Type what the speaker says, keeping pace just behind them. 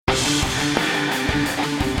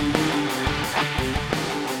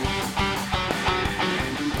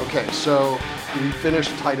Okay, so we finished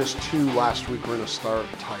Titus 2 last week. We're going to start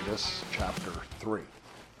Titus chapter 3.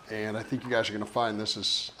 And I think you guys are going to find this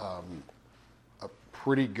is a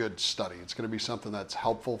pretty good study. It's going to be something that's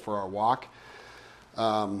helpful for our walk.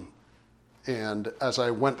 And as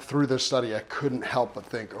I went through this study, I couldn't help but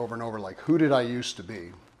think over and over, like, who did I used to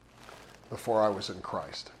be before I was in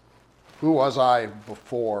Christ? Who was I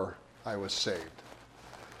before I was saved?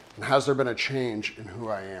 And has there been a change in who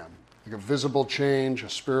I am? Like a visible change, a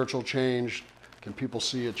spiritual change? Can people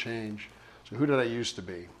see a change? So who did I used to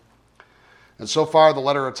be? And so far, the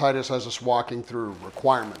letter of Titus has us walking through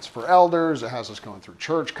requirements for elders. It has us going through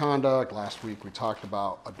church conduct. Last week, we talked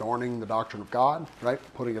about adorning the doctrine of God, right?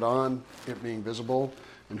 Putting it on, it being visible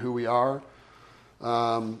in who we are.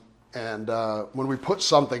 When we put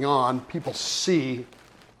something on, people see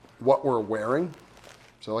what we're wearing.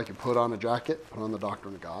 So like you put on a jacket, put on the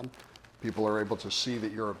doctrine of God. People are able to see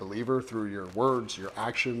that you're a believer through your words, your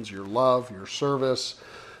actions, your love, your service,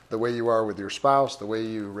 the way you are with your spouse, the way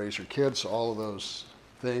you raise your kids, all of those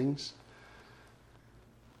things.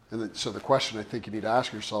 And so the question I think you need to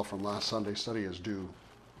ask yourself from last Sunday's study is, do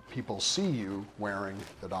people see you wearing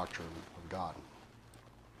the doctrine of God?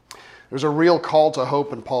 There's a real call to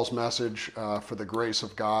hope in Paul's message, for the grace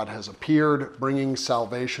of God has appeared, bringing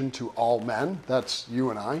salvation to all men. That's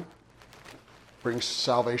you and I. Brings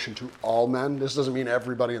salvation to all men. This doesn't mean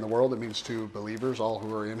everybody in the world. It means to believers, all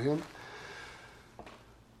who are in him.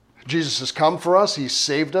 Jesus has come for us. He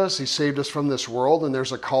saved us. He saved us from this world, and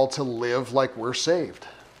there's a call to live like we're saved.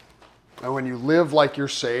 And when you live like you're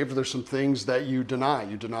saved, there's some things that you deny.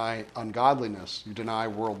 You deny ungodliness. You deny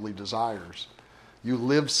worldly desires. You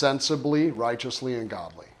live sensibly, righteously, and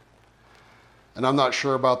godly. And I'm not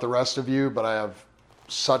sure about the rest of you, but I have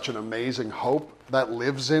such an amazing hope that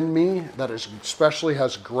lives in me that is, especially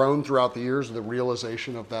has grown throughout the years, the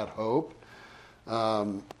realization of that hope.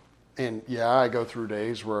 And yeah, I go through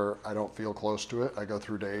days where I don't feel close to it. I go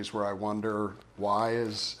through days where I wonder, why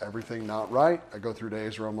is everything not right? I go through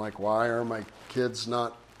days where I'm like, why are my kids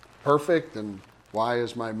not perfect? And why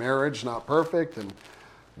is my marriage not perfect? And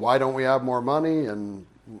why don't we have more money? And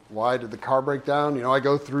why did the car break down? You know, I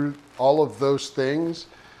go through all of those things.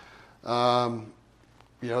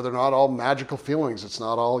 They're not all magical feelings. It's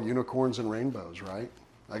not all unicorns and rainbows, right?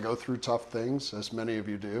 I go through tough things, as many of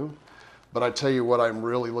you do. But I tell you what I'm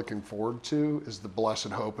really looking forward to is the blessed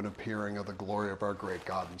hope and appearing of the glory of our great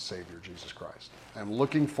God and Savior, Jesus Christ. I'm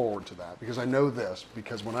looking forward to that because I know this,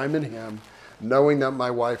 because when I'm in him, knowing that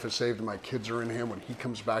my wife is saved and my kids are in him, when he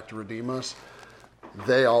comes back to redeem us,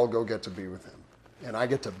 they all get to be with him. And I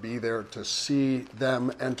get to be there to see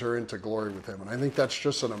them enter into glory with him. And I think that's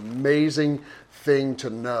just an amazing thing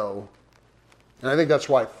to know. And I think that's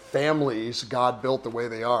why families, God built the way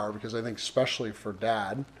they are, because I think especially for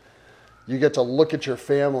dad, you get to look at your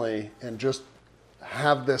family and just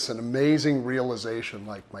have an amazing realization,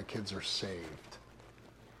 like, my kids are saved.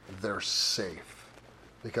 They're safe.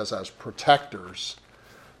 Because as protectors,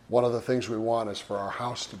 one of the things we want is for our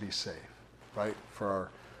house to be safe, right? For our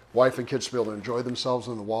wife and kids to be able to enjoy themselves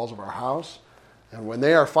in the walls of our house. And when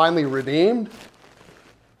they are finally redeemed,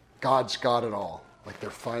 God's got it all. Like, they're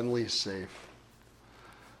finally safe.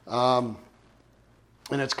 And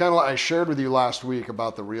it's kind of like I shared with you last week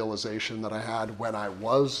about the realization that I had when I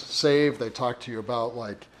was saved. I talked to you about,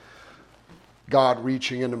 like, God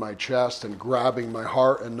reaching into my chest and grabbing my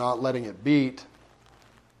heart and not letting it beat.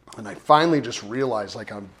 And I finally just realized,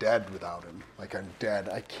 like, I'm dead without him. Like, I'm dead.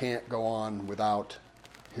 I can't go on without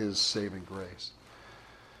his saving grace.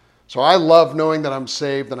 So I love knowing that I'm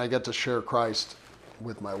saved and I get to share Christ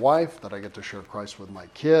with my wife, that I get to share Christ with my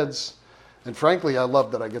kids. And frankly, I love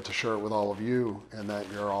that I get to share it with all of you and that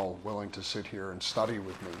you're all willing to sit here and study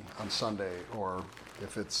with me on Sunday, or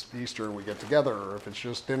if it's Easter and we get together, or if it's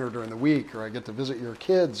just dinner during the week, or I get to visit your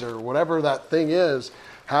kids, or whatever that thing is,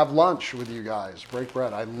 have lunch with you guys, break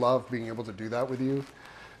bread. I love being able to do that with you,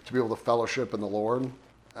 to be able to fellowship in the Lord.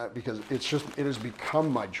 Because it has become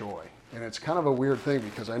my joy. And it's kind of a weird thing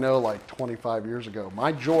because I know, like, 25 years ago,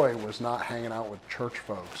 my joy was not hanging out with church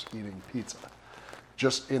folks eating pizza,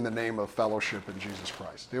 just in the name of fellowship in Jesus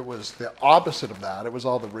Christ. It was the opposite of that. It was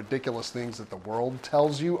all the ridiculous things that the world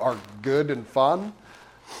tells you are good and fun.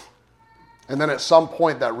 And then at some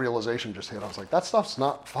point that realization just hit. I was like, that stuff's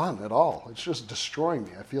not fun at all. It's just destroying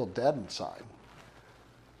me. I feel dead inside.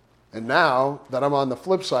 And now that I'm on the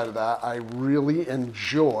flip side of that, I really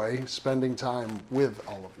enjoy spending time with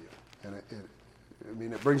all of you.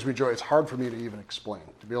 And it brings me joy. It's hard for me to even explain.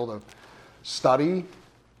 To be able to study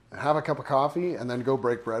and have a cup of coffee and then go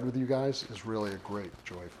break bread with you guys is really a great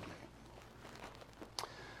joy for me.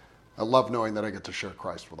 I love knowing that I get to share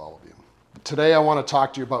Christ with all of you. Today I want to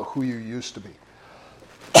talk to you about who you used to be.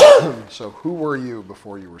 So who were you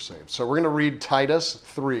before you were saved? So we're going to read Titus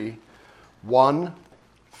 3, 1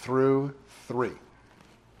 through 3.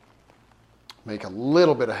 Make a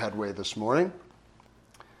little bit of headway this morning.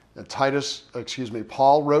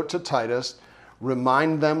 Paul wrote to Titus,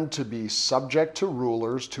 remind them to be subject to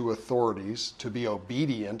rulers, to authorities, to be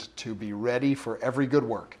obedient, to be ready for every good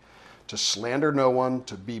work, to slander no one,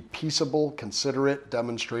 to be peaceable, considerate,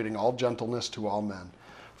 demonstrating all gentleness to all men.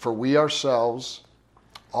 For we ourselves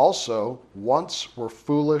also once were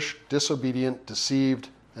foolish, disobedient, deceived,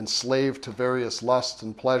 enslaved to various lusts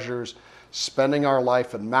and pleasures, spending our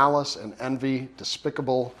life in malice and envy,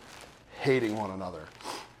 despicable, hating one another.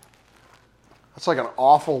 That's like an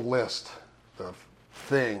awful list of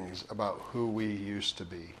things about who we used to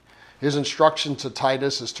be. His instruction to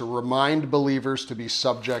Titus is to remind believers to be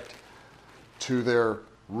subject to their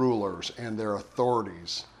rulers and their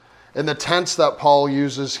authorities. And the tense that Paul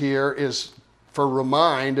uses here is for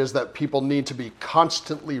remind is that people need to be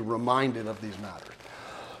constantly reminded of these matters.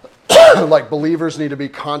 Like believers need to be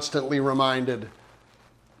constantly reminded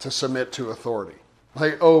to submit to authority.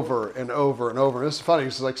 Like over and over and over. And this is funny.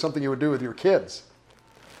 This is like something you would do with your kids.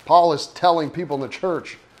 Paul is telling people in the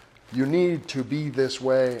church, you need to be this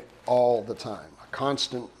way all the time. A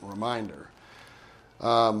constant reminder.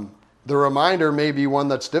 The reminder may be one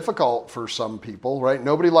that's difficult for some people, right?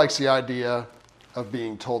 Nobody likes the idea of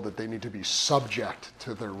being told that they need to be subject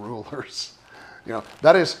to their rulers. You know,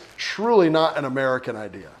 that is truly not an American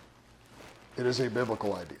idea. It is a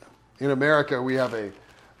biblical idea. In America, we have a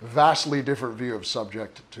vastly different view of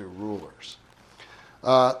subject to rulers.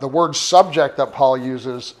 The word subject that Paul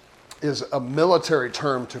uses is a military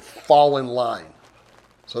term to fall in line.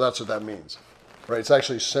 So that's what that means, right? It's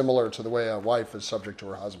actually similar to the way a wife is subject to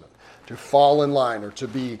her husband. To fall in line or to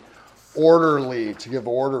be orderly, to give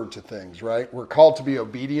order to things, right? We're called to be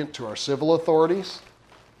obedient to our civil authorities.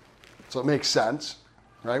 So it makes sense,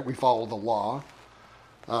 right? We follow the law.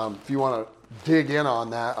 If you want to dig in on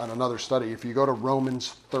that on another study, if you go to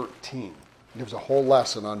Romans 13, it gives a whole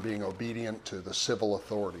lesson on being obedient to the civil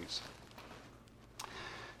authorities.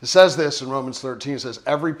 It says this in Romans 13, it says,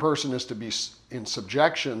 every person is to be in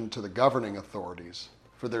subjection to the governing authorities,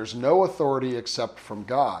 for there's no authority except from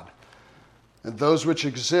God. And those which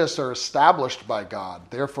exist are established by God.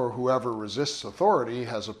 Therefore, whoever resists authority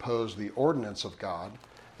has opposed the ordinance of God,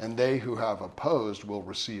 and they who have opposed will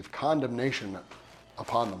receive condemnation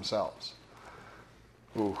upon themselves.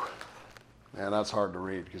 Ooh, man, that's hard to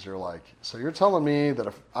read because you're like, so you're telling me that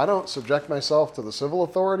if I don't subject myself to the civil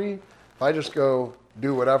authority, if I just go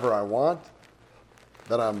do whatever I want,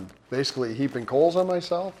 that I'm basically heaping coals on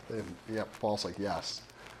myself? And, yeah, Paul's like, yes,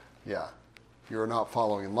 yeah. You're not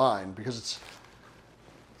following in line because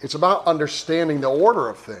it's about understanding the order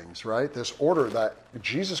of things, right? This order that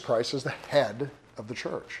Jesus Christ is the head of the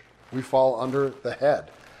church. We fall under the head.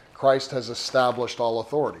 Christ has established all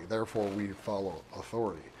authority. Therefore, we follow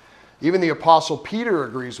authority. Even the Apostle Peter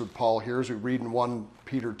agrees with Paul here as we read in 1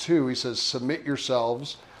 Peter 2. He says, submit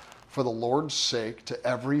yourselves for the Lord's sake to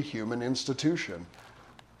every human institution,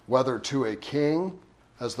 whether to a king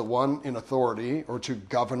as the one in authority, or to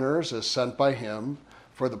governors as sent by him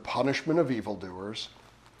for the punishment of evildoers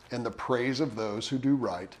and the praise of those who do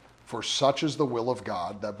right. For such is the will of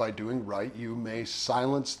God, that by doing right you may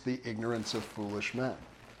silence the ignorance of foolish men.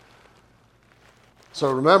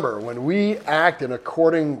 So remember, when we act in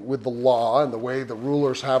according with the law and the way the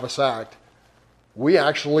rulers have us act, we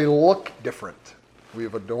actually look different. We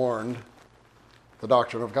have adorned the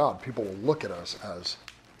doctrine of God. People will look at us as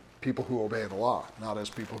people who obey the law, not as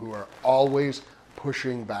people who are always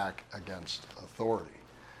pushing back against authority.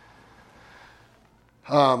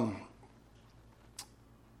 When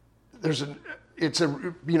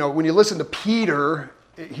you listen to Peter,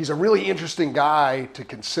 he's a really interesting guy to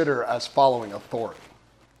consider as following authority.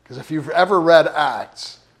 Because if you've ever read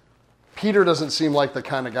Acts, Peter doesn't seem like the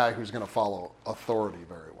kind of guy who's going to follow authority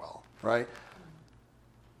very well, right?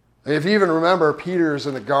 And if you even remember, Peter's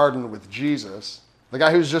in the garden with Jesus, the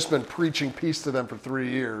guy who's just been preaching peace to them for 3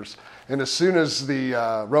 years. And as soon as the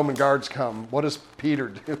Roman guards come, what does Peter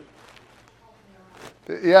do?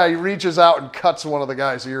 Yeah, he reaches out and cuts one of the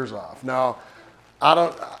guy's ears off. Now, I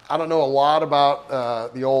don't know a lot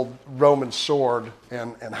about the old Roman sword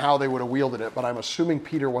and how they would have wielded it, but I'm assuming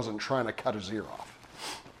Peter wasn't trying to cut his ear off.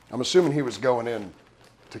 I'm assuming he was going in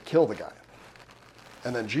to kill the guy.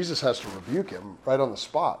 And then Jesus has to rebuke him right on the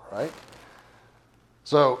spot, right?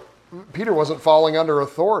 So Peter wasn't falling under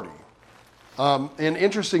authority. And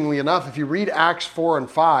interestingly enough, if you read Acts 4 and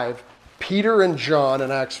 5, Peter and John in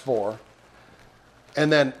Acts 4,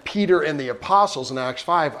 And then Peter and the apostles in Acts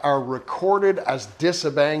 5 are recorded as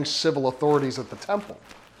disobeying civil authorities at the temple.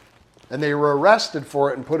 And they were arrested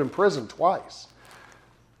for it and put in prison twice.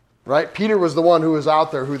 Right? Peter was the one who was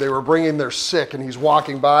out there who they were bringing their sick, and he's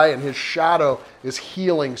walking by and his shadow is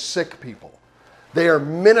healing sick people. They are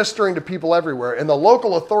ministering to people everywhere, and the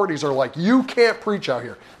local authorities are like, you can't preach out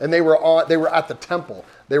here. And they were at the temple.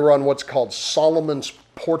 They were on what's called Solomon's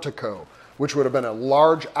portico, which would have been a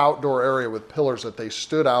large outdoor area with pillars that they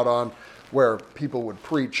stood out on where people would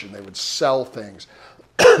preach and they would sell things.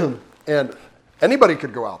 And anybody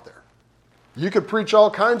could go out there. You could preach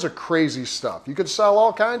all kinds of crazy stuff. You could sell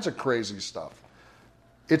all kinds of crazy stuff.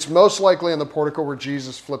 It's most likely in the portico where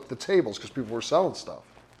Jesus flipped the tables because people were selling stuff.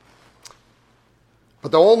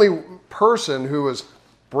 But the only person who was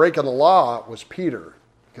breaking the law was Peter,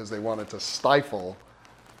 because they wanted to stifle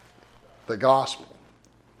the gospel.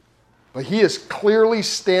 But he is clearly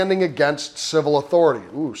standing against civil authority.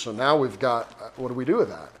 Ooh, so now we've got, what do we do with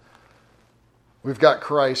that? We've got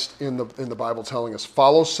Christ in the Bible telling us,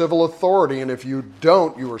 follow civil authority, and if you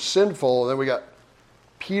don't, you are sinful. And then we got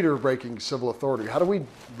Peter breaking civil authority. How do we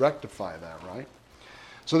rectify that, right?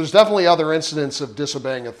 So there's definitely other incidents of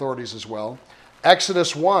disobeying authorities as well.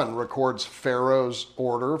 Exodus 1 records Pharaoh's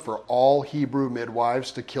order for all Hebrew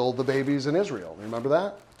midwives to kill the babies in Israel. Remember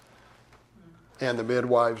that? And the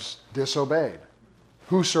midwives disobeyed.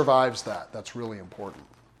 Who survives that? That's really important.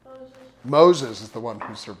 Moses is the one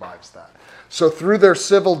who survives that. So through their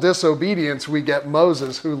civil disobedience, we get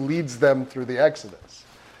Moses who leads them through the Exodus.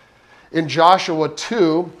 In Joshua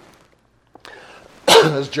 2,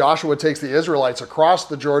 as Joshua takes the Israelites across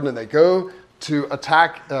the Jordan and they go to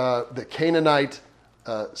attack the Canaanite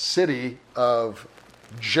city of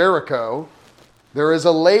Jericho, there is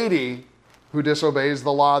a lady who disobeys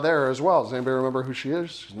the law there as well. Does anybody remember who she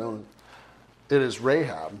is? She's known. It is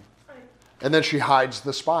Rahab. And then she hides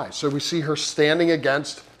the spies. So we see her standing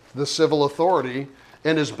against the civil authority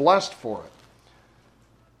and is blessed for it.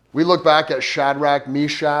 We look back at Shadrach,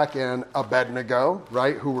 Meshach, and Abednego,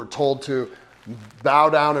 right, who were told to bow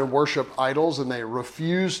down and worship idols, and they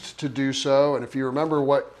refused to do so. And if you remember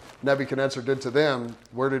what Nebuchadnezzar did to them,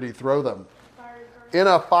 where did he throw them? In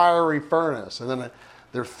a fiery furnace. And then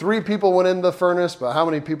there 3 people went in the furnace, but how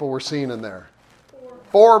many people were seen in there?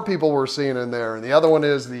 4 people were seen in there, and the other one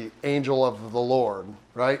is the angel of the Lord,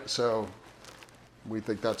 right? So we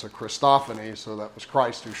think that's a Christophany, so that was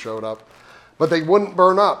Christ who showed up. But they wouldn't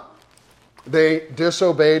burn up. They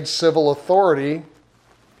disobeyed civil authority,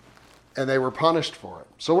 and they were punished for it.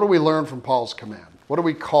 So what do we learn from Paul's command? What are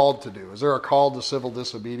we called to do? Is there a call to civil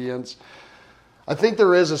disobedience? I think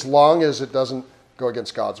there is, as long as it doesn't go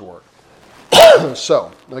against God's word.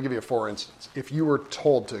 So, I'll give you a for instance. If you were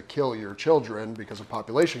told to kill your children because of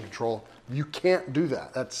population control, you can't do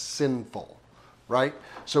that. That's sinful, right?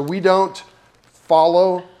 So we don't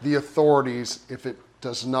follow the authorities if it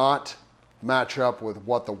does not match up with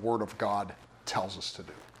what the Word of God tells us to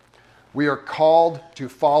do. We are called to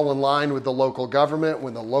fall in line with the local government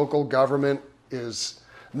when the local government is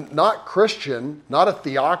not Christian, not a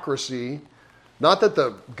theocracy. Not that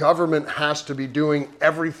the government has to be doing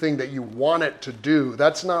everything that you want it to do.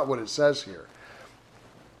 That's not what it says here.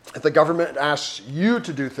 If the government asks you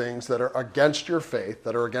to do things that are against your faith,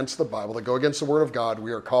 that are against the Bible, that go against the Word of God,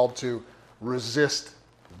 we are called to resist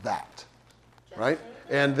that, right?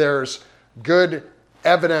 And there's good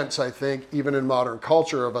evidence, I think, even in modern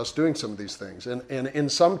culture, of us doing some of these things. And in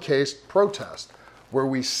some case, protest, where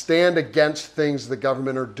we stand against things the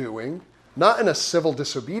government are doing, not in a civil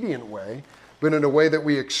disobedient way, but in a way that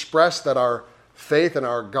we express that our faith and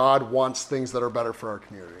our God wants things that are better for our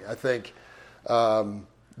community. I think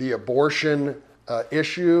the abortion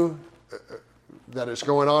issue that is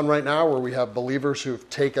going on right now, where we have believers who've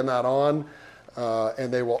taken that on,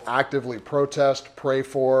 and they will actively protest, pray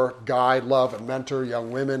for, guide, love, and mentor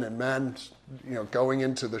young women and men, going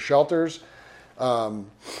into the shelters.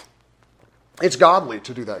 It's godly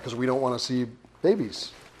to do that because we don't want to see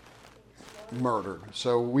babies murdered.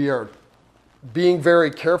 So we are being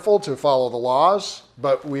very careful to follow the laws,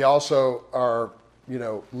 but we also are,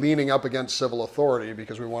 leaning up against civil authority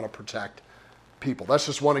because we want to protect people. That's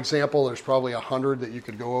just one example. There's probably 100 that you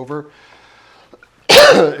could go over.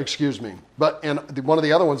 Excuse me. And one of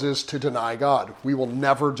the other ones is to deny God. We will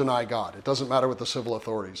never deny God. It doesn't matter what the civil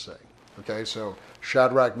authorities say. Okay, so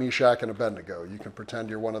Shadrach, Meshach, and Abednego, you can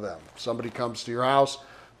pretend you're one of them. If somebody comes to your house,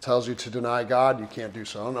 tells you to deny God, you can't do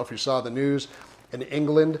so. I don't know if you saw the news. In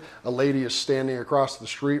England, a lady is standing across the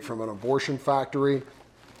street from an abortion factory,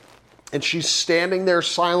 and she's standing there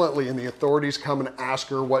silently, and the authorities come and ask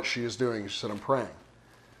her what she is doing. She said, I'm praying.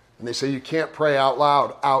 And they say, you can't pray out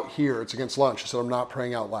loud out here. It's against lunch. She said, I'm not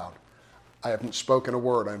praying out loud. I haven't spoken a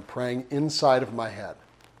word. I'm praying inside of my head.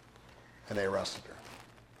 And they arrested her.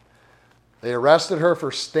 They arrested her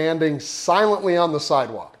for standing silently on the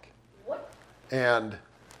sidewalk. What? And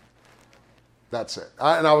that's it.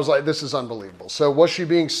 And I was like, this is unbelievable. So was she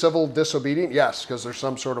being civil disobedient? Yes, because there's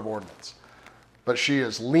some sort of ordinance. But she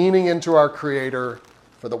is leaning into our Creator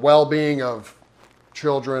for the well-being of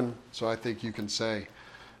children. So I think you can say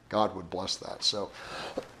God would bless that. So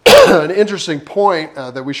an interesting point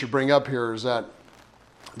that we should bring up here is that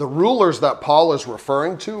the rulers that Paul is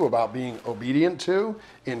referring to about being obedient to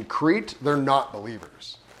in Crete, they're not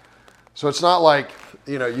believers. So it's not like,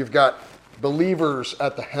 you've got believers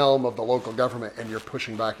at the helm of the local government and you're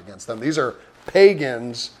pushing back against them. These are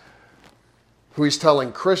pagans who he's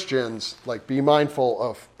telling Christians, like, be mindful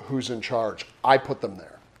of who's in charge. I put them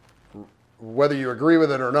there. Whether you agree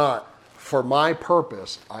with it or not, for my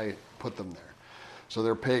purpose, I put them there. So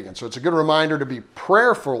they're pagan. So it's a good reminder to be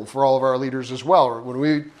prayerful for all of our leaders as well. When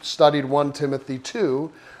we studied 1 Timothy 2,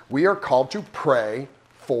 we are called to pray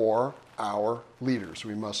for our leaders.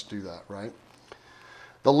 We must do that, right?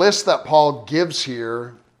 The list that Paul gives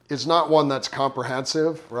here is not one that's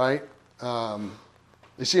comprehensive, right?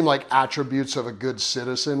 They seem like attributes of a good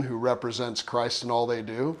citizen who represents Christ in all they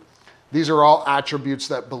do. These are all attributes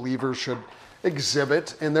that believers should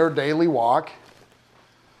exhibit in their daily walk.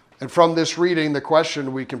 And from this reading, the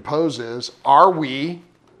question we can pose is, are we,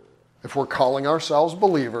 if we're calling ourselves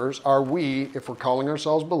believers,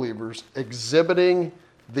 exhibiting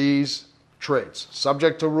these traits?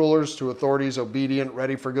 Subject to rulers, to authorities, obedient,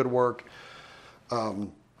 ready for good work.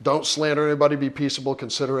 Don't slander anybody, be peaceable,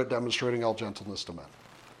 considerate, demonstrating all gentleness to men.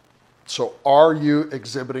 So are you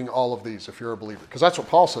exhibiting all of these if you're a believer? Because that's what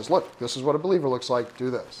Paul says. Look, this is what a believer looks like.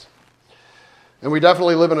 Do this. And we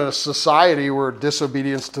definitely live in a society where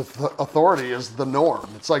disobedience to authority is the norm.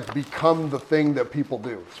 It's like become the thing that people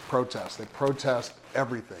do. It's protest. They protest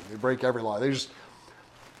everything. They break every law. It's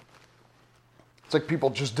like people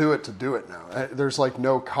just do it to do it now. There's like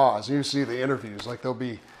no cause. You see the interviews, like there'll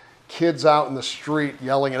be kids out in the street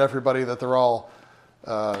yelling at everybody that they're all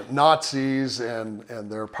Nazis and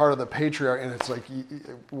they're part of the patriarchy. And it's like, you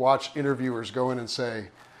watch interviewers go in and say,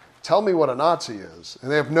 tell me what a Nazi is.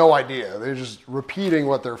 And they have no idea. They're just repeating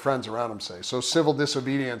what their friends around them say. So civil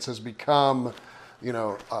disobedience has become,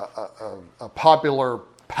 a popular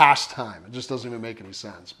pastime. It just doesn't even make any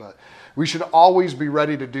sense. But we should always be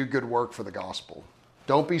ready to do good work for the gospel.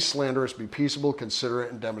 Don't be slanderous, be peaceable,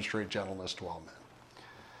 considerate, and demonstrate gentleness to all men.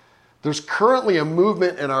 There's currently a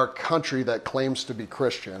movement in our country that claims to be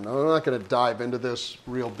Christian. I'm not going to dive into this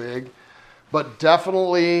real big, but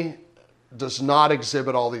definitely does not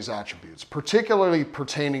exhibit all these attributes, particularly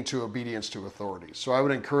pertaining to obedience to authorities. So I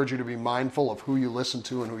would encourage you to be mindful of who you listen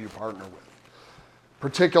to and who you partner with,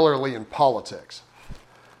 particularly in politics.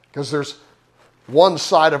 Because there's one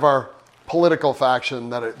side of our political faction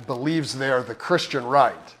that it believes they're the Christian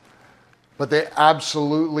right, but they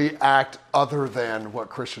absolutely act other than what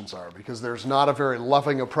Christians are, because there's not a very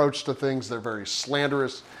loving approach to things. They're very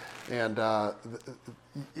slanderous, and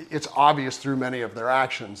it's obvious through many of their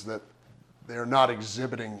actions that they're not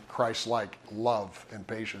exhibiting Christ-like love and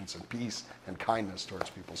patience and peace and kindness towards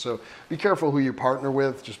people. So be careful who you partner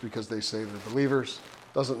with. Just because they say they're believers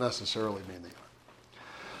doesn't necessarily mean they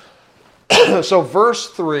are. So verse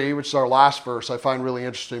 3, which is our last verse, I find really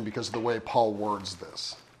interesting because of the way Paul words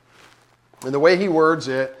this. And the way he words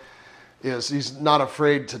it is he's not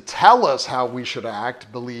afraid to tell us how we should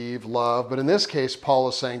act, believe, love. But in this case, Paul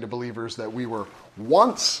is saying to believers that we were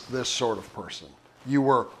once this sort of person. You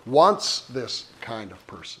were once this kind of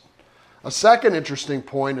person. A second interesting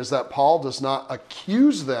point is that Paul does not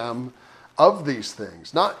accuse them of these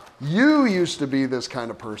things. Not you used to be this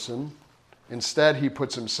kind of person. Instead, he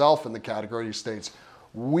puts himself in the category. He states,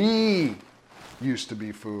 we used to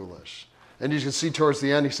be foolish. And you can see towards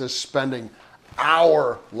the end, he says, spending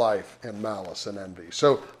our life in malice and envy.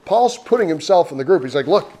 So Paul's putting himself in the group. He's like,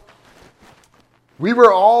 look, we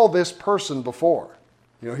were all this person before.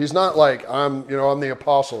 He's not like, I'm the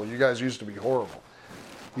apostle. You guys used to be horrible.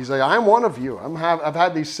 He's like, I'm one of you. I've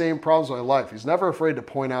had these same problems in my life. He's never afraid to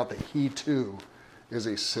point out that he too is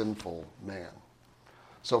a sinful man.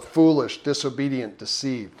 So foolish, disobedient,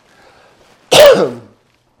 deceived.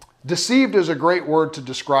 Deceived is a great word to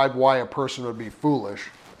describe why a person would be foolish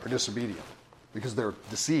or disobedient, because they're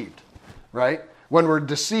deceived, right? When we're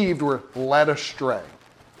deceived, we're led astray.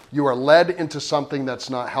 You are led into something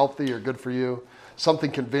that's not healthy or good for you.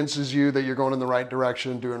 Something convinces you that you're going in the right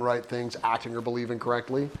direction, doing right things, acting or believing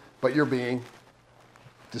correctly, but you're being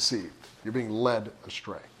deceived. You're being led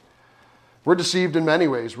astray. We're deceived in many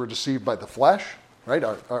ways. We're deceived by the flesh, right?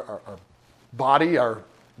 Our body, our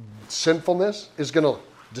sinfulness is going to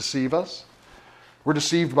deceive us. We're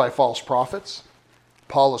deceived by false prophets.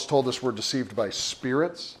 Paul has told us we're deceived by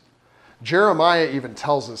spirits. Jeremiah even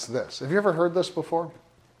tells us this. Have you ever heard this before?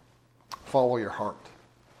 Follow your heart.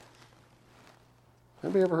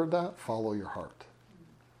 Anybody ever heard that? Follow your heart.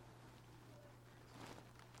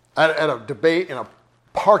 At a debate in a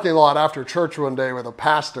parking lot after church one day with a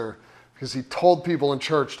pastor, because he told people in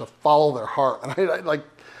church to follow their heart. And I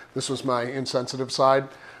this was my insensitive side,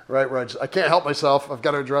 right? Where I can't help myself. I've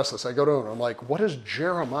got to address this. I go to him. I'm like, what does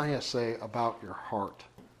Jeremiah say about your heart?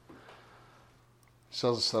 He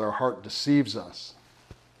says that our heart deceives us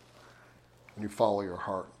when you follow your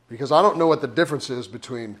heart. Because I don't know what the difference is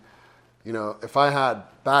between, if I had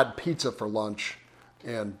bad pizza for lunch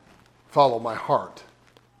and follow my heart,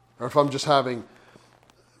 or if I'm just having,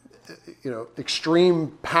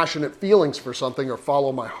 extreme passionate feelings for something, or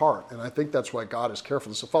follow my heart. And I think that's why God is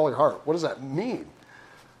careful. So follow your heart. What does that mean?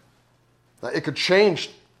 It could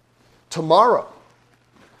change tomorrow.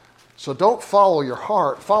 So don't follow your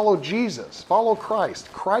heart. Follow Jesus. Follow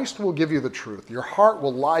Christ. Christ will give you the truth. Your heart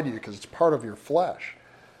will lie to you because it's part of your flesh.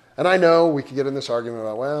 And I know we could get in this argument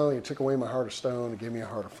about, well, he took away my heart of stone and gave me a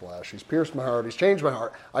heart of flesh. He's pierced my heart. He's changed my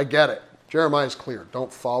heart. I get it. Jeremiah is clear.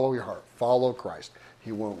 Don't follow your heart. Follow Christ.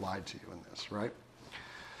 He won't lie to you in this, right?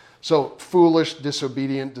 So foolish,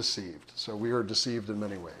 disobedient, deceived. So we are deceived in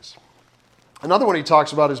many ways. Another one he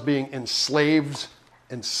talks about is being enslaved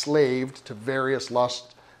to various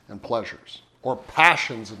lusts and pleasures, or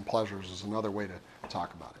passions and pleasures is another way to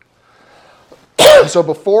talk about it. So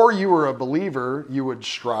before you were a believer, you would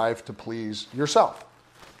strive to please yourself.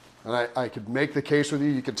 And I could make the case with you.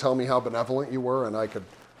 You could tell me how benevolent you were, and I could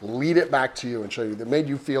lead it back to you and show you that made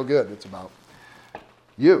you feel good. It's about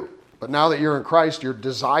you. But now that you're in Christ, your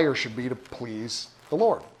desire should be to please the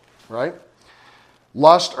Lord, right?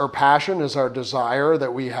 Lust or passion is our desire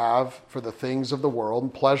that we have for the things of the world.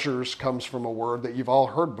 And pleasures comes from a word that you've all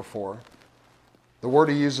heard before. The word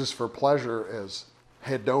he uses for pleasure is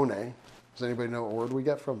hedone. Does anybody know what word we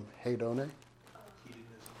get from hedone?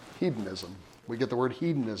 Hedonism. We get the word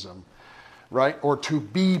hedonism, right? Or to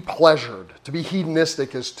be pleasured. To be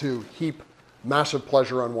hedonistic is to heap massive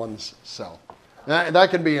pleasure on one's self. And that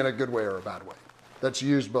can be in a good way or a bad way. That's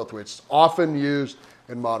used both ways. It's often used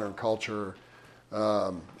in modern culture in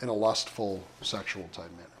a lustful, sexual type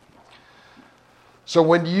manner. So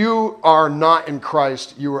when you are not in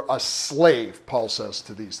Christ, you are a slave, Paul says,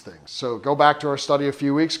 to these things. So go back to our study a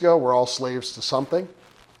few weeks ago. We're all slaves to something.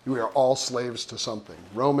 We are all slaves to something.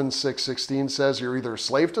 Romans 6:16 says you're either a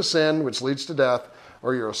slave to sin, which leads to death,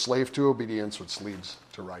 or you're a slave to obedience, which leads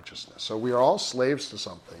to righteousness. So we are all slaves to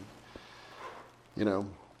something.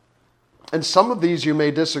 And some of these you may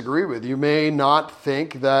disagree with. You may not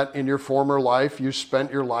think that in your former life you spent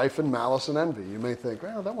your life in malice and envy. You may think,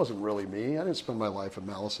 well, that wasn't really me. I didn't spend my life in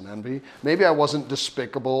malice and envy. Maybe I wasn't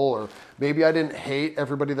despicable, or maybe I didn't hate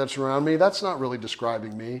everybody that's around me. That's not really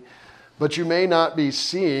describing me. But you may not be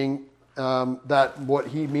seeing that what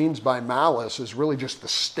he means by malice is really just the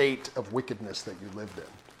state of wickedness that you lived in.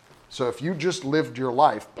 So if you just lived your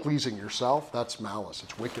life pleasing yourself, that's malice.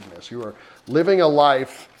 It's wickedness. You are living a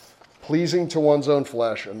life pleasing to one's own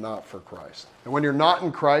flesh and not for Christ. And when you're not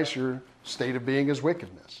in Christ, your state of being is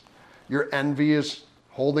wickedness. Your envy is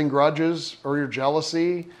holding grudges, or your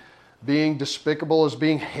jealousy. Being despicable is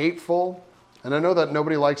being hateful. And I know that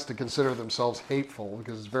nobody likes to consider themselves hateful,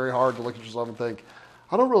 because it's very hard to look at yourself and think,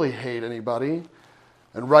 I don't really hate anybody.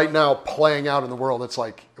 And right now, playing out in the world, it's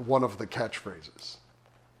like one of the catchphrases.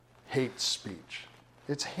 Hate speech.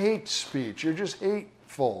 It's hate speech. You're just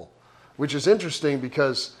hateful. Which is interesting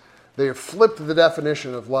because they have flipped the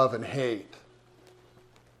definition of love and hate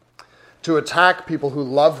to attack people who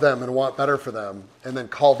love them and want better for them, and then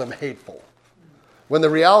call them hateful. When the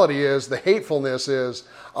reality is, the hatefulness is,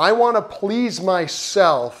 I want to please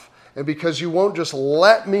myself, and because you won't just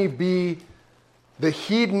let me be the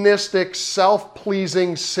hedonistic,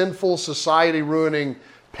 self-pleasing, sinful, society-ruining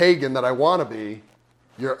pagan that I want to be,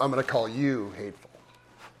 I'm going to call you hateful.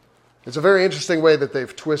 It's a very interesting way that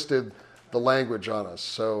they've twisted the language on us.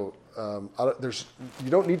 So you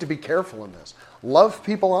don't need to be careful in this. Love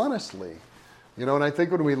people honestly. And I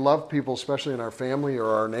think when we love people, especially in our family or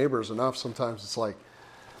our neighbors enough, sometimes it's like,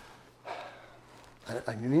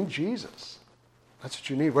 you need Jesus. That's what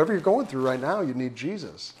you need. Whatever you're going through right now, you need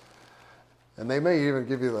Jesus. And they may even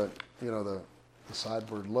give you the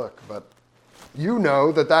sideward look, but you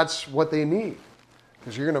know that that's what they need.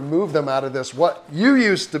 Because you're going to move them out of this, what you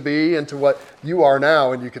used to be, into what you are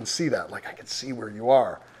now, and you can see that. Like, I can see where you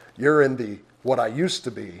are. You're in the what I used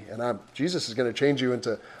to be. And Jesus is going to change you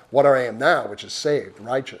into what I am now, which is saved,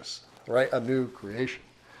 righteous, right? A new creation.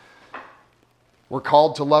 We're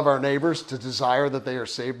called to love our neighbors, to desire that they are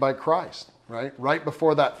saved by Christ, right? Right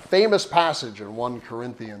before that famous passage in 1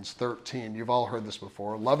 Corinthians 13. You've all heard this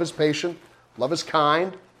before. Love is patient. Love is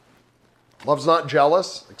kind. Love's not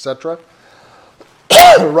jealous, etc.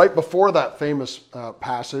 Right before that famous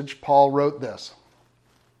passage, Paul wrote this.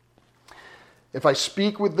 If I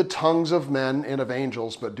speak with the tongues of men and of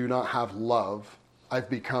angels, but do not have love, I've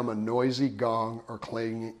become a noisy gong or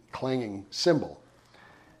clanging cymbal.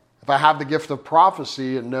 If I have the gift of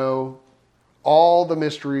prophecy and know all the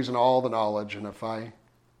mysteries and all the knowledge, and if I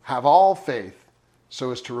have all faith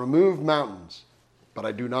so as to remove mountains, but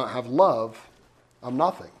I do not have love, I'm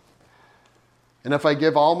nothing. And if I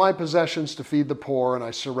give all my possessions to feed the poor and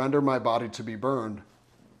I surrender my body to be burned,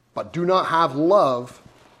 but do not have love,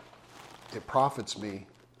 it profits me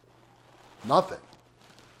nothing.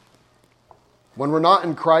 When we're not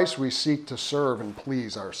in Christ, we seek to serve and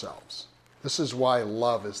please ourselves. This is why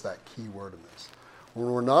love is that key word in this. When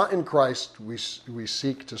we're not in Christ, we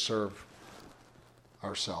seek to serve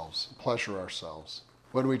ourselves, pleasure ourselves.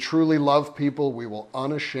 When we truly love people, we will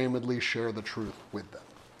unashamedly share the truth with them.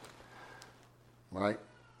 Right?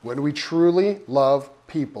 When we truly love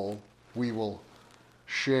people, we will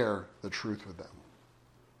share the truth with them.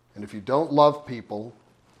 And if you don't love people,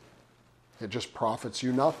 it just profits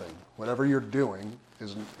you nothing. Whatever you're doing,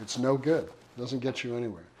 it's no good. It doesn't get you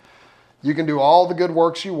anywhere. You can do all the good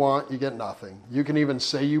works you want, you get nothing. You can even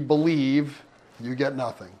say you believe, you get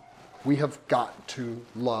nothing. We have got to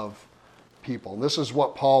love people. And this is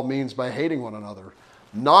what Paul means by hating one another.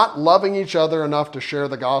 Not loving each other enough to share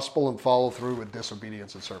the gospel and follow through with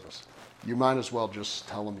disobedience and service. You might as well just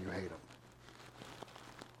tell them you hate them.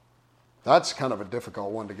 That's kind of a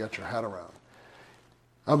difficult one to get your head around.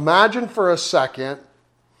 Imagine for a second,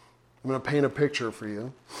 I'm going to paint a picture for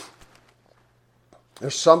you.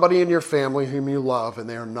 There's somebody in your family whom you love and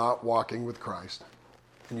they are not walking with Christ.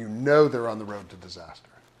 And you know they're on the road to disaster.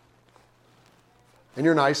 And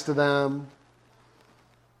you're nice to them.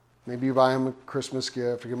 Maybe you buy them a Christmas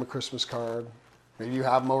gift or give them a Christmas card. Maybe you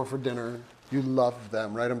have them over for dinner. You love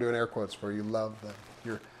them, right? I'm doing air quotes for you. You love them.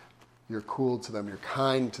 You're cool to them. You're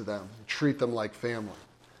kind to them. You treat them like family.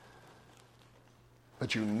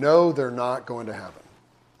 But you know they're not going to heaven.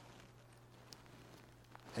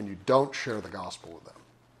 And you don't share the gospel with them.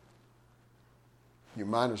 You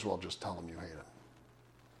might as well just tell them you hate them.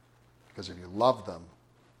 Because if you love them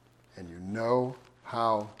and you know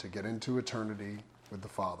how to get into eternity with the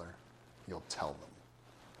Father, you'll tell them.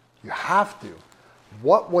 You have to.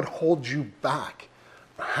 What would hold you back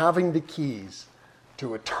from having the keys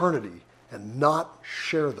to eternity and not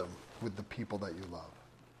share them with the people that you love?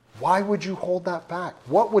 Why would you hold that back?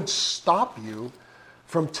 What would stop you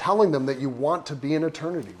from telling them that you want to be in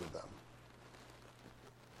eternity with them?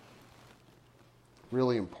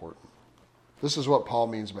 Really important. This is what Paul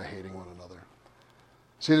means by hating one another.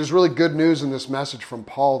 See, there's really good news in this message from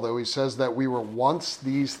Paul, though. He says that we were once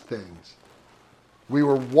these things. We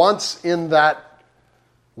were once in that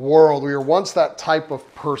world. We were once that type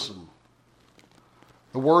of person.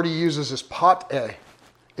 The word he uses is pate.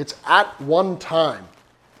 It's at one time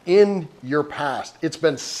in your past. It's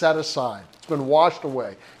been set aside. It's been washed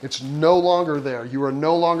away. It's no longer there. You are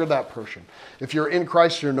no longer that person. If you're in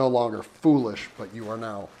Christ, you're no longer foolish, but you are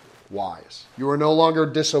now wise. You are no longer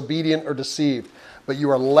disobedient or deceived, but you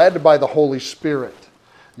are led by the Holy Spirit.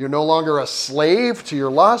 You're no longer a slave to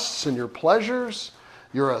your lusts and your pleasures.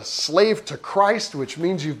 You're a slave to Christ, which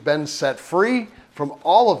means you've been set free from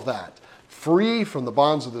all of that. Free from the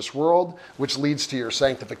bonds of this world, which leads to your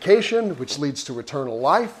sanctification, which leads to eternal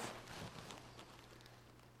life.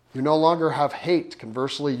 You no longer have hate.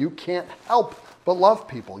 Conversely, you can't help but love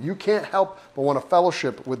people. You can't help but want to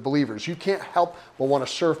fellowship with believers. You can't help but want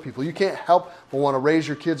to serve people. You can't help but want to raise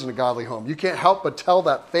your kids in a godly home. You can't help but tell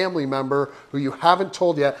that family member who you haven't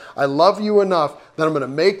told yet, I love you enough that I'm going to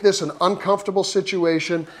make this an uncomfortable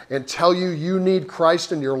situation and tell you you need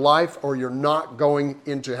Christ in your life or you're not going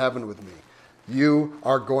into heaven with me. You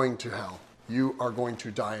are going to hell. You are going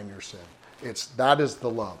to die in your sin. That is the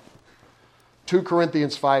love. 2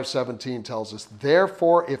 Corinthians 5:17 tells us,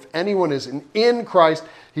 therefore, if anyone is in Christ,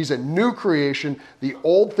 he's a new creation. The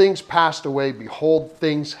old things passed away. Behold,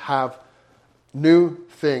 new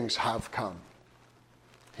things have come.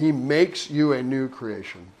 He makes you a new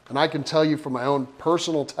creation. And I can tell you from my own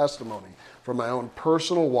personal testimony, from my own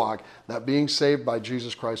personal walk, that being saved by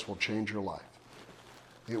Jesus Christ will change your life.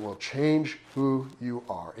 It will change who you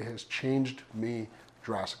are. It has changed me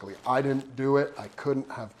drastically. I didn't do it. I couldn't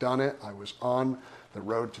have done it. I was on the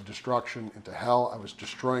road to destruction, into hell. I was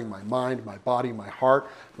destroying my mind, my body, my heart,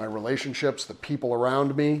 my relationships, the people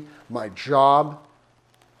around me, my job.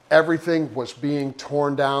 Everything was being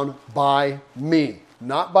torn down by me,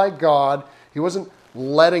 not by God. He wasn't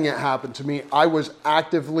letting it happen to me. I was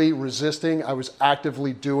actively resisting. I was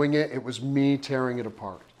actively doing it. It was me tearing it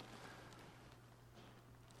apart.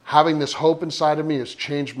 Having this hope inside of me has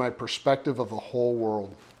changed my perspective of the whole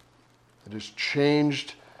world. It has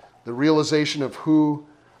changed the realization of who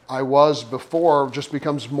I was before, just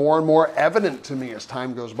becomes more and more evident to me as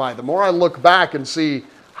time goes by. The more I look back and see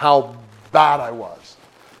how bad I was,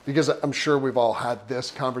 because I'm sure we've all had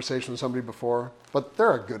this conversation with somebody before, but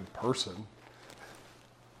they're a good person.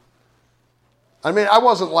 I mean, I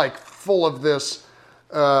wasn't like full of this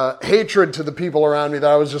hatred to the people around me that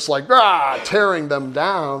I was just like, tearing them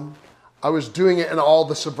down. I was doing it in all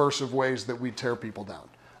the subversive ways that we tear people down.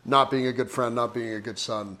 Not being a good friend, not being a good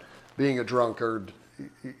son, being a drunkard,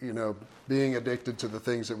 being addicted to the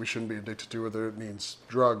things that we shouldn't be addicted to, whether it means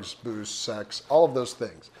drugs, booze, sex, all of those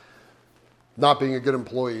things. Not being a good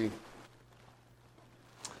employee.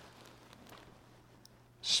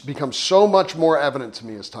 It's become so much more evident to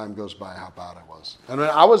me as time goes by how bad I was. And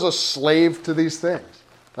I was a slave to these things.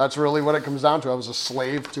 That's really what it comes down to. I was a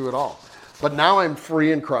slave to it all. But now I'm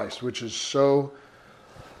free in Christ, which is so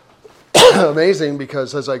amazing,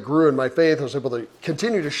 because as I grew in my faith, I was able to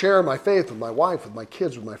continue to share my faith with my wife, with my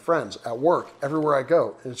kids, with my friends, at work, everywhere I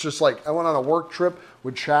go. And it's just like I went on a work trip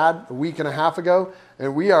with Chad a week and a half ago,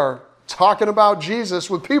 and we are talking about Jesus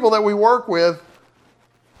with people that we work with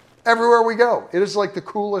everywhere we go. It is like the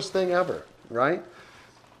coolest thing ever, right?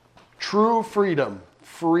 True freedom,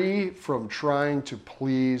 free from trying to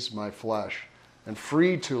please my flesh, and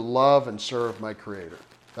free to love and serve my Creator.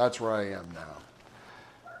 That's where I am now.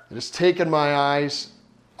 It has taken my eyes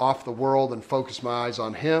off the world and focused my eyes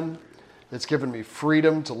on Him. It's given me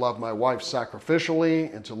freedom to love my wife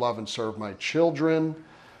sacrificially and to love and serve my children.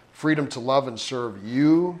 Freedom to love and serve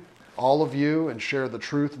you, all of you, and share the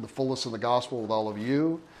truth and the fullness of the gospel with all of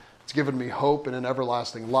you. It's given me hope in an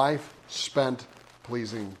everlasting life spent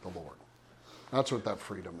pleasing the Lord. That's what that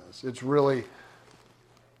freedom is. It's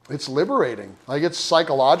liberating. Like, it's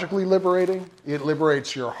psychologically liberating. It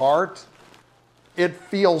liberates your heart. It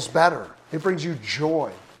feels better. It brings you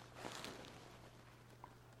joy.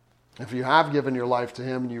 If you have given your life to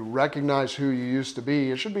Him and you recognize who you used to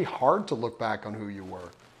be, it should be hard to look back on who you were.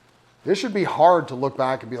 It should be hard to look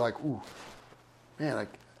back and be like, ooh, man,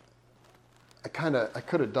 I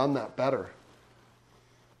could have done that better.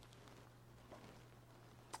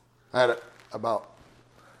 I had about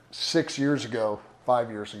 5 years ago,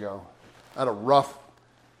 I had a rough,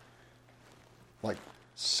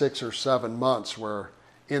 6 or 7 months where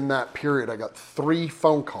in that period I got 3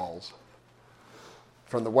 phone calls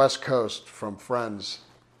from the West Coast from friends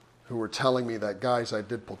who were telling me that guys I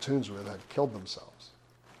did platoons with had killed themselves.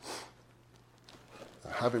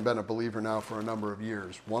 Having been a believer now for a number of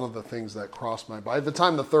years, one of the things that crossed my mind, by the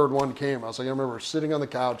time the third one came, I was like, I remember sitting on the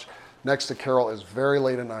couch next to Carol. It was very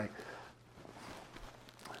late at night.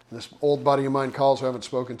 This old buddy of mine calls, who I haven't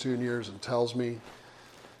spoken to in years, and tells me,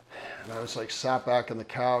 and I was sat back on the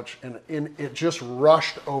couch, and it just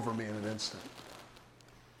rushed over me in an instant.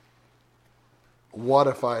 What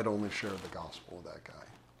if I had only shared the gospel with that guy?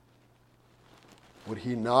 Would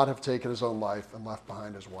he not have taken his own life and left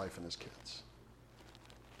behind his wife and his kids?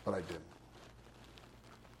 But I didn't.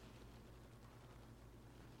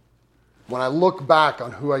 When I look back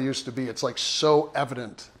on who I used to be, it's so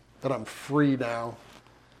evident that I'm free now.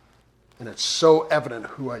 And it's so evident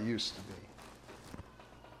who I used to be.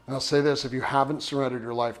 And I'll say this, if you haven't surrendered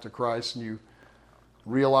your life to Christ and you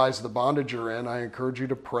realize the bondage you're in, I encourage you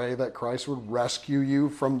to pray that Christ would rescue you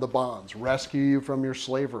from the bonds, rescue you from your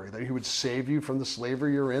slavery, that He would save you from the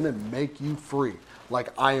slavery you're in and make you free, like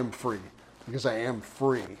I am free, because I am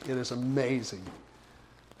free. It is amazing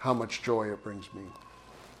how much joy it brings me.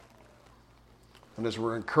 And as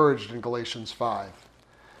we're encouraged in Galatians 5,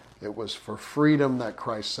 it was for freedom that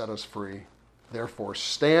Christ set us free. Therefore,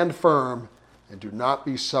 stand firm and do not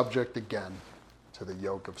be subject again to the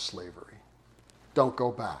yoke of slavery. Don't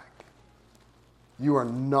go back. You are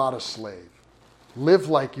not a slave. Live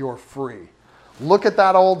like you're free. Look at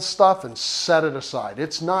that old stuff and set it aside.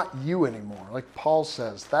 It's not you anymore. Like Paul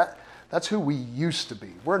says, that's who we used to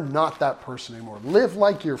be. We're not that person anymore. Live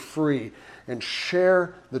like you're free and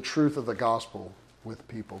share the truth of the gospel with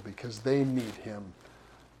people, because they need Him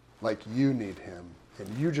like you need Him. And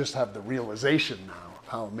you just have the realization now of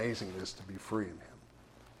how amazing it is to be free in Him.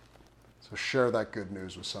 So share that good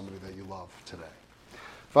news with somebody that you love today.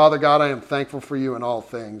 Father God, I am thankful for You in all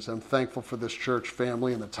things. I'm thankful for this church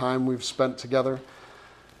family and the time we've spent together.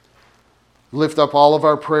 Lift up all of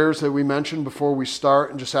our prayers that we mentioned before we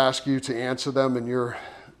start and just ask you to answer them in your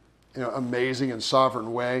amazing and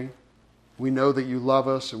sovereign way. We know that you love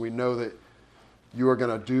us, and we know that you are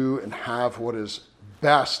going to do and have what is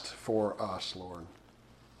best for us, Lord.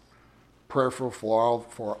 Prayerful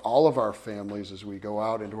for all of our families as we go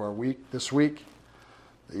out into our week this week,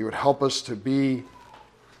 that you would help us to be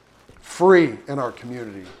free in our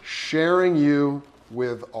community, sharing you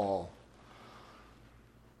with all.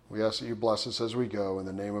 We ask that you bless us as we go in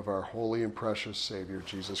the name of our holy and precious Savior,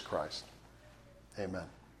 Jesus Christ. Amen.